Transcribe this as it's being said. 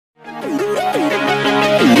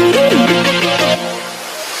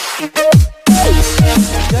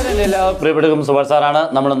പ്രിയപ്പെട്ട സുഭാഷ് സാറാണ്.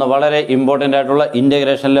 നമ്മളിന്ന് വളരെ ഇമ്പോർട്ടൻ്റ് ആയിട്ടുള്ള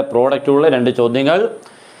ഇൻ്റഗ്രേഷനിലെ പ്രോഡക്റ്റുള്ള 2 ചോദ്യങ്ങൾ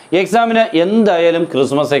എക്സാമിന് എന്തായാലും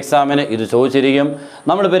ക്രിസ്മസ് എക്സാമിന് ഇത് ചോദിച്ചിരിക്കും.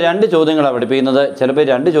 നമ്മളിപ്പോൾ 2 ചോദ്യങ്ങളാണ് പഠിപ്പിക്കുന്നത്. ചിലപ്പോൾ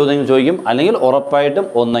 2 ചോദ്യങ്ങൾ ചോദിക്കും, അല്ലെങ്കിൽ ഉറപ്പായിട്ടും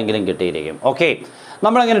ഒന്നെങ്കിലും കിട്ടിയിരിക്കും. ഓക്കെ,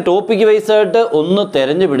 നമ്മളങ്ങനെ ടോപ്പിക് വൈസ് ആയിട്ട് ഒന്ന്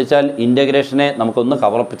തിരഞ്ഞു പിടിച്ചാൽ ഇൻ്റഗ്രേഷനെ നമുക്കൊന്ന്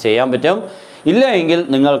കവറപ്പ് ചെയ്യാൻ പറ്റും. ഇല്ല എങ്കിൽ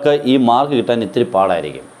നിങ്ങൾക്ക് ഈ മാർക്ക് കിട്ടാൻ ഇത്തിരി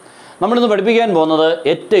പാടായിരിക്കും. നമ്മളിന്ന് പഠിപ്പിക്കാൻ പോകുന്നത്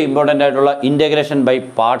ഏറ്റവും ഇമ്പോർട്ടൻ്റ് ആയിട്ടുള്ള ഇൻ്റഗ്രേഷൻ ബൈ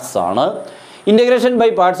പാർട്സ് ആണ്. ഇൻ്റഗ്രേഷൻ ബൈ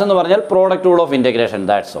പാർട്സ് എന്ന് പറഞ്ഞാൽ product rule of integration,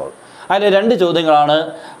 that's all. അതിൽ 2 ചോദ്യങ്ങളാണ്.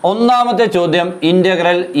 ഒന്നാമത്തെ ചോദ്യം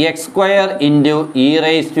integral x² into E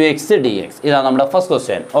raise to X D X. ഇതാണ് നമ്മുടെ first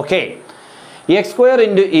question. Okay, x²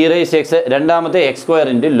 into E rice X, രണ്ടാമത്തെ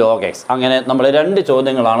x² ഇൻറ്റു ലോഗ് എക്സ്. അങ്ങനെ നമ്മൾ 2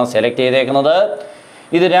 ചോദ്യങ്ങളാണ് സെലക്ട് ചെയ്തേക്കുന്നത്.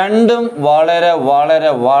 ഇത് രണ്ടും വളരെ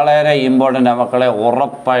വളരെ വളരെ ഇമ്പോർട്ടൻ്റ് മക്കളെ,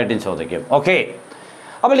 ഉറപ്പായിട്ടും ചോദിക്കും. ഓക്കെ,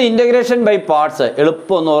 അപ്പോൾ ഇൻ്റഗ്രേഷൻ ബൈ പാർട്സ്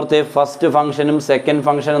എളുപ്പം ഒന്ന് ഓർത്ത്, ഫസ്റ്റ് ഫംഗ്ഷനും സെക്കൻഡ്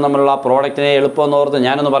ഫംഗ്ഷനും തമ്മിലുള്ള പ്രോഡക്റ്റിനെ എളുപ്പം ഒന്ന് ഓർത്ത്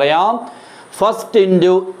ഞാനൊന്ന് പറയാം. First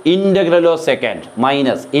into integral of second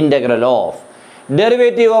minus integral of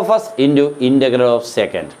derivative of first into integral of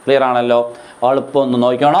second. Clear ആണല്ലോ? എളുപ്പം ഒന്ന്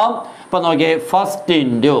നോക്കണം. ഇപ്പം നോക്കിയേ, first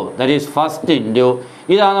into that is first into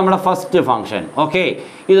ഇതാണ് നമ്മുടെ ഫസ്റ്റ് ഫംഗ്ഷൻ. ഓക്കെ,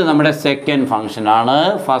 ഇത് നമ്മുടെ സെക്കൻഡ് ഫംഗ്ഷനാണ്,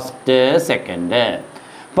 ഫസ്റ്റ് സെക്കൻഡ്.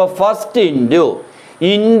 ഇപ്പോൾ first into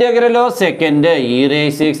integral of second E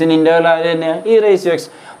rice എക്സിന് ഇൻ്റഗ്രൽ ആര് തന്നെയാണ്, E rice X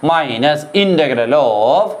minus integral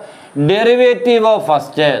of derivative of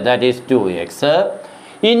first that is 2x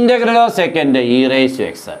integral of second E raise to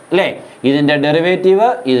X അല്ലേ. ഇതിൻ്റെ derivative,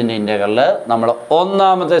 ഇതിൻ്റെ integral. നമ്മൾ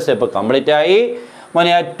ഒന്നാമത്തെ step complete ആയി.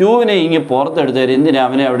 മോനെ ആ 2നെ ഇങ്ങ് പുറത്തെടുത്ത് തരും. എന്തിനാ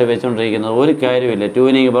അവനെ അവിടെ വെച്ചുകൊണ്ടിരിക്കുന്നത്? ഒരു കാര്യമില്ല.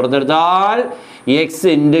 2നെ ഇങ്ങ് പുറത്തെടുത്താൽ X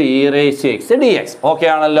into E raise to X D X. Okay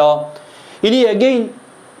ആണല്ലോ? ഇനി അഗെയിൻ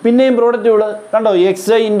പിന്നെയും പ്രോഡക്റ്റ് ഉള്ളു കണ്ടോ,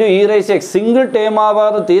 X into E rice X. Single term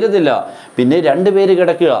ആവാതെ തീരത്തില്ല, പിന്നെ 2 പേര്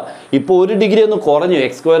കിടക്കുക. ഇപ്പോൾ 1 ഡിഗ്രി ഒന്ന് കുറഞ്ഞു,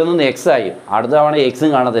 x² നിന്ന് x ആയി. അടുത്ത തവണ എക്സും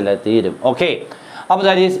കാണത്തില്ല, തീരും. ഓക്കെ, അപ്പോൾ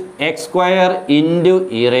that is x² into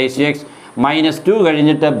E raise to X minus 2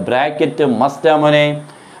 കഴിഞ്ഞിട്ട് ബ്രാക്കറ്റ് മസ്റ്റ് ആമോനെ.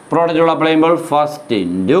 പ്രോഡക്റ്റ് ഉള്ള അപ്ലൈ ചെയ്യുമ്പോൾ first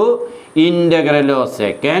into integral of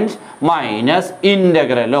second minus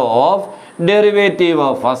integral of derivative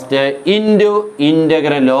of first into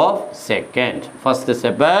integral of second. First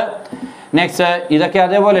step. Next ഇതൊക്കെ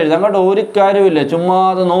അതേപോലെ എഴുതാം കേട്ടോ, ഒരു കാര്യമില്ല. ചുമ്മാ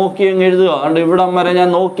അത് നോക്കി അങ്ങ് എഴുതുക. അതുകൊണ്ട് ഇവിടം വരെ ഞാൻ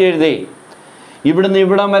നോക്കി എഴുതി, ഇവിടുന്ന്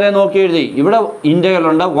ഇവിടം വരെ നോക്കി എഴുതി. ഇവിടെ ഇൻ്റഗ്രൽ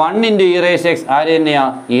ഉണ്ട് 1 ഇൻറ്റു ഇ റൈസ് എക്സ്. ആര്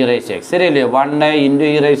തന്നെയാണ്? E rice X. ശരിയല്ലേ? 1 into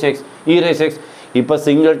E rice X, E rice X. ഇപ്പോൾ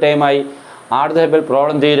സിംഗിൾ ടൈമായി. അടുത്ത സ്റ്റെപ്പിൽ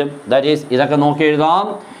പ്രോബ്ലം തീരും. ദാറ്റ് ഈസ് ഇതൊക്കെ നോക്കി എഴുതാം.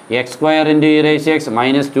 x² into E rice X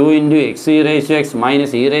minus 2 into X E rice X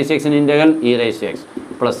minus E rice എക്സിന് integral E rice X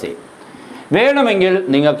plus A. വേണമെങ്കിൽ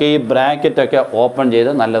നിങ്ങൾക്ക് ഈ ബ്രാക്കറ്റൊക്കെ ഓപ്പൺ ചെയ്ത്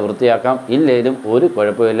നല്ല വൃത്തിയാക്കാം. ഇല്ലെങ്കിലും ഒരു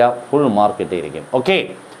കുഴപ്പമില്ല, ഫുൾ മാർക്ക് കിട്ടിയിരിക്കും. ഓക്കെ,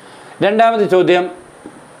 രണ്ടാമത്തെ ചോദ്യം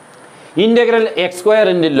integral x²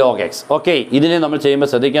 into log X. Okay, ഇതിനെ നമ്മൾ ചെയ്യുമ്പോൾ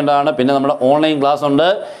ശ്രദ്ധിക്കേണ്ടതാണ്. പിന്നെ നമ്മുടെ ഓൺലൈൻ ക്ലാസ് ഉണ്ട്.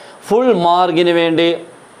 ഫുൾ മാർക്കിന് വേണ്ടി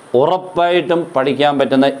ഉറപ്പായിട്ടും പഠിക്കാൻ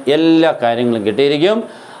പറ്റുന്ന എല്ലാ കാര്യങ്ങളും കിട്ടിയിരിക്കും.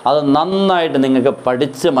 അത് നന്നായിട്ട് നിങ്ങൾക്ക്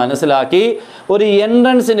പഠിച്ച് മനസ്സിലാക്കി ഒരു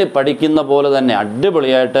എൻട്രൻസിന് പഠിക്കുന്ന പോലെ തന്നെ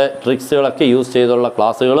അടിപൊളിയായിട്ട് ട്രിക്സുകളൊക്കെ യൂസ് ചെയ്തുള്ള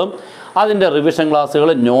ക്ലാസ്സുകളും അതിൻ്റെ റിവിഷൻ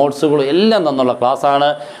ക്ലാസ്സുകളും നോട്ട്സുകളും എല്ലാം തന്നുള്ള ക്ലാസ്സാണ്.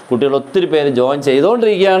 കുട്ടികൾ ഒത്തിരി പേര് ജോയിൻ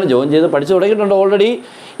ചെയ്തുകൊണ്ടിരിക്കുകയാണ്. ജോയിൻ ചെയ്ത് പഠിച്ചു തുടങ്ങിയിട്ടുണ്ട് ഓൾറെഡി.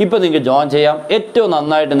 ഇപ്പോൾ നിങ്ങൾക്ക് ജോയിൻ ചെയ്യാം. ഏറ്റവും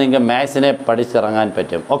നന്നായിട്ട് നിങ്ങൾക്ക് മാത്സിനെ പഠിച്ചിറങ്ങാൻ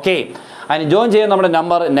പറ്റും. ഓക്കെ, അതിന് ജോയിൻ ചെയ്യാൻ നമ്മുടെ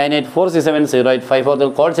നമ്പർ 9846708540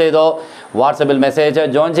 കോൾ ചെയ്തോ, വാട്സപ്പിൽ മെസ്സേജ്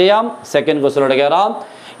ജോയിൻ ചെയ്യാം. സെക്കൻഡ് ക്വസ്റ്റിനോട് കയറാം.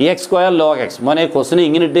 x² log X. മോനെ ക്വസ്റ്റിന്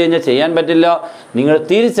ഇങ്ങനെ ഇട്ട് കഴിഞ്ഞാൽ ചെയ്യാൻ പറ്റില്ല, നിങ്ങൾ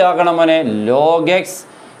തിരിച്ചാക്കണം മോനെ. ലോഗ് എക്സ്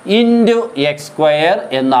ഇൻറ്റു x²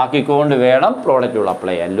 എന്നാക്കിക്കൊണ്ട് വേണം പ്രോഡക്റ്റുകൾ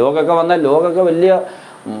അപ്ലൈ ചെയ്യാൻ. ലോഗൊക്കെ വന്നാൽ ലോഗൊക്കെ വലിയ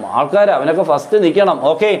ആൾക്കാർ, അവനൊക്കെ ഫസ്റ്റ് നിൽക്കണം.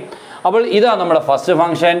 ഓക്കെ, അപ്പോൾ ഇതാണ് നമ്മുടെ ഫസ്റ്റ്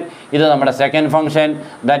ഫംഗ്ഷൻ, ഇത് നമ്മുടെ second function.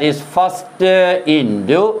 That is first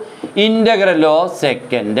into integral of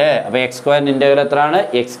second. അപ്പോൾ x² ഇൻ്റഗ്രൽ എത്രയാണ്?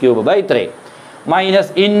 x³/3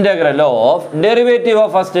 minus integral of derivative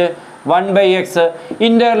of first 1/x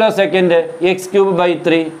integral of second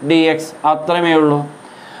x³/3 dx. അത്രമേ ഉള്ളൂ.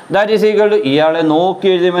 ദാറ്റ് ഈസ് ഈക്വൽ ടു, ഇയാളെ നോക്കി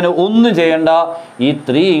എഴുതിയവന് ഒന്നും ചെയ്യണ്ട. ഈ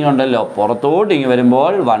 3 ഇങ്ങുണ്ടല്ലോ, പുറത്തോട്ട് ഇങ്ങ്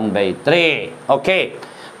വരുമ്പോൾ 1/3. ഓക്കെ,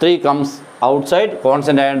 3 കംസ് ഔട്ട്സൈഡ്,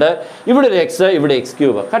 കോൺസ്റ്റൻ്റ് ആയതുകൊണ്ട് ഇവിടെ ഒരു x, ഇവിടെ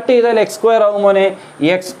x³ കട്ട് ചെയ്താൽ x² ആവും മോനെ.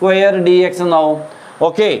 x² dx എന്നാവും.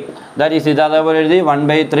 ഓക്കെ, ദാറ്റ് ഈസ് ഇത് അതേപോലെ എഴുതി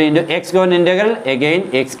 1/3 into x² integral again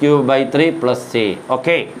x³/3 plus c.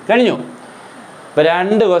 Okay, കഴിഞ്ഞു. ഇപ്പോൾ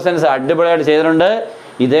 2 ക്വസ്റ്റ്യൻസ് അടിപൊളിയായിട്ട് ചെയ്തിട്ടുണ്ട്.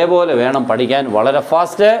 ഇതേപോലെ വേണം പഠിക്കാൻ, വളരെ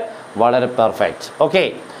ഫാസ്റ്റ്, വളരെ പെർഫെക്റ്റ്. ഓക്കെ,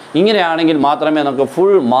 ഇങ്ങനെയാണെങ്കിൽ മാത്രമേ നമുക്ക്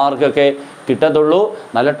ഫുൾ മാർക്കൊക്കെ കിട്ടത്തുള്ളൂ.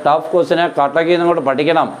 നല്ല ടഫ് ക്വസ്റ്റിനെ കട്ടക്കി അങ്ങോട്ട്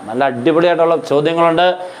പഠിക്കണം. നല്ല അടിപൊളിയായിട്ടുള്ള ചോദ്യങ്ങളുണ്ട്.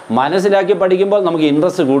 മനസ്സിലാക്കി പഠിക്കുമ്പോൾ നമുക്ക്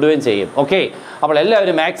ഇൻട്രസ്റ്റ് കൂടുകയും ചെയ്യും. ഓക്കെ, അപ്പോൾ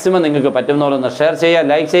എല്ലാവരും മാക്സിമം നിങ്ങൾക്ക് പറ്റുന്ന പോലെ ഒന്ന് ഷെയർ ചെയ്യുക,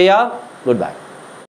 ലൈക്ക് ചെയ്യുക. Good bye.